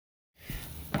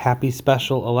Happy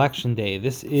special election day.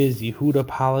 This is Yehuda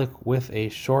Pollack with a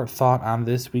short thought on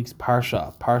this week's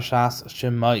Parsha, Parshas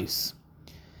Shemais.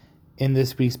 In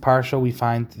this week's Parsha, we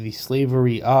find the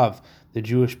slavery of the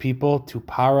Jewish people to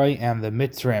Parai and the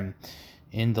Mitzrim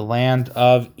in the land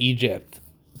of Egypt.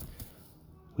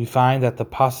 We find that the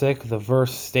pasuk, the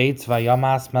verse states,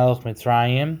 Vayamas Melech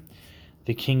Mitzrayim,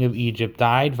 the king of Egypt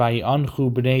died,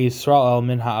 Vayanchu b'nei Yisrael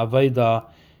min ha'aveda,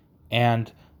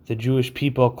 and the Jewish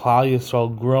people, Klal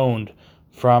Yisrael, groaned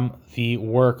from the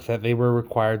work that they were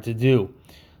required to do.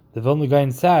 The Vilna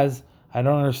Gaon says, I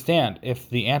don't understand. If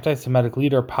the anti-Semitic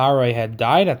leader Parai had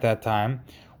died at that time,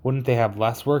 wouldn't they have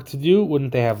less work to do?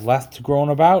 Wouldn't they have less to groan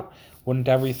about? Wouldn't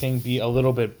everything be a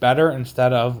little bit better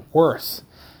instead of worse?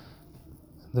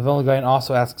 The Vilna Gaon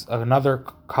also asks another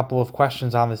couple of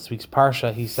questions on this week's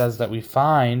Parsha. He says that we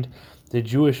find the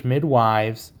Jewish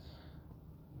midwives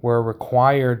were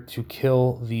required to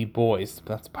kill the boys.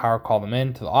 That's Parai called them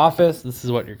into the office. This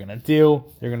is what you're going to do.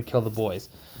 You're going to kill the boys.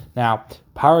 Now,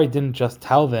 Parai didn't just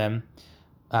tell them,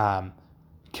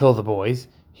 kill the boys.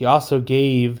 He also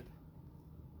gave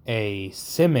a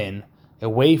siman, a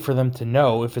way for them to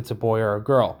know if it's a boy or a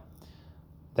girl.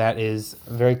 That is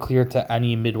very clear to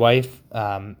any midwife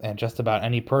and just about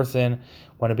any person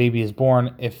when a baby is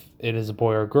born, if it is a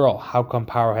boy or a girl. How come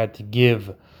Parai had to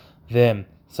give them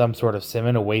some sort of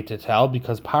siman, a way to tell?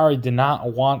 Because Parai did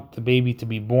not want the baby to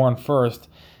be born first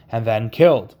and then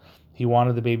killed. He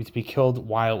wanted the baby to be killed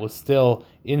while it was still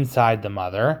inside the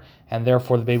mother, and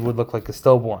therefore the baby would look like a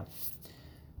stillborn.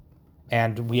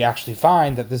 And we actually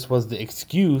find that this was the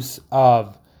excuse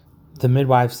of the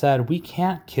midwife said, we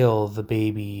can't kill the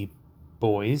baby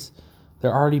boys.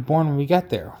 They're already born when we get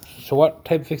there. So what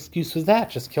type of excuse was that?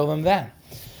 Just kill them then.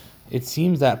 It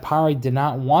seems that Parai did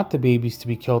not want the babies to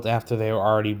be killed after they were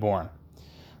already born.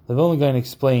 The Vilna Gaon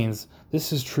explains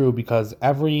this is true because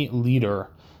every leader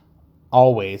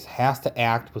always has to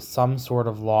act with some sort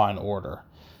of law and order.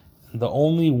 The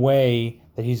only way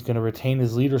that he's going to retain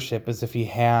his leadership is if he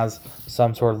has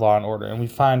some sort of law and order. And we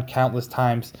find countless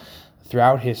times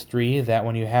throughout history that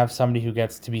when you have somebody who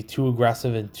gets to be too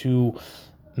aggressive and too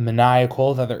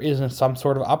maniacal, that there isn't some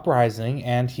sort of uprising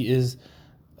and he is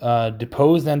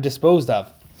deposed and disposed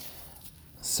of.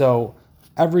 So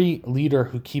every leader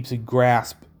who keeps a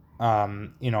grasp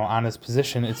on his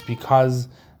position, it's because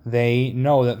they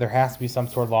know that there has to be some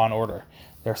sort of law and order.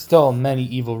 There are still many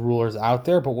evil rulers out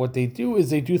there, but what they do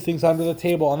is they do things under the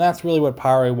table, and that's really what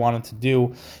Parai wanted to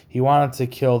do. He wanted to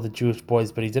kill the Jewish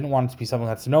boys, but he didn't want it to be something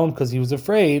that's known because he was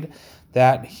afraid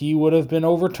that he would have been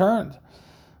overturned.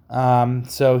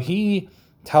 So he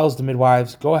tells the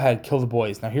midwives, go ahead, kill the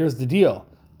boys. Now here's the deal.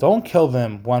 Don't kill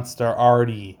them once they're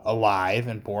already alive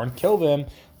and born. Kill them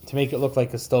to make it look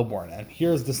like a stillborn. And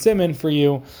here's the siman for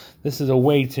you. This is a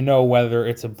way to know whether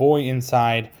it's a boy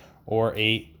inside or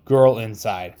a girl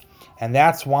inside. And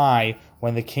that's why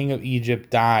when the king of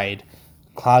Egypt died,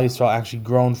 Klal Yisrael actually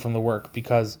groaned from the work,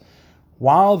 because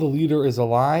while the leader is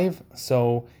alive,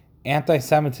 so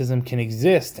anti-Semitism can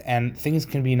exist and things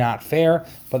can be not fair,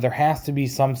 but there has to be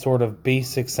some sort of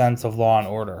basic sense of law and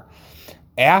order.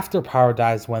 After Parai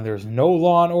dies, when there's no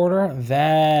law and order,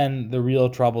 then the real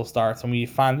trouble starts. And we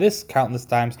find this countless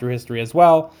times through history as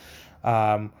well,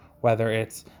 whether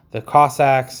it's the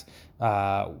Cossacks,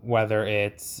 whether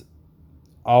it's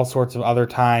all sorts of other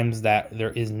times that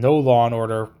there is no law and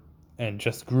order and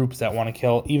just groups that want to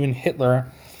kill. Even Hitler,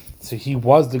 so he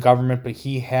was the government, but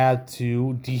he had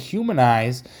to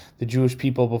dehumanize the Jewish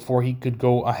people before he could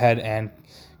go ahead and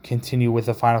continue with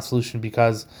the final solution,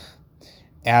 because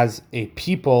as a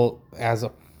people,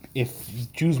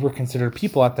 if Jews were considered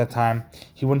people at that time,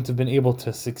 he wouldn't have been able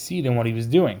to succeed in what he was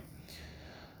doing.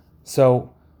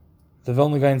 So the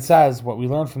Vilna Gaon says what we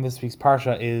learn from this week's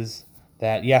Parsha is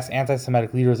that, yes,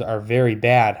 anti-Semitic leaders are very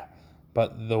bad,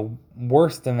 but the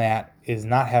worse than that is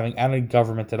not having any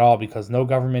government at all, because no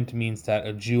government means that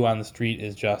a Jew on the street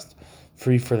is just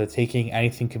free for the taking.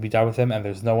 Anything can be done with him, and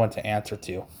there's no one to answer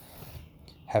to.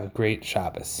 Have a great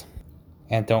Shabbos.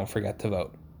 And don't forget to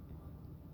vote.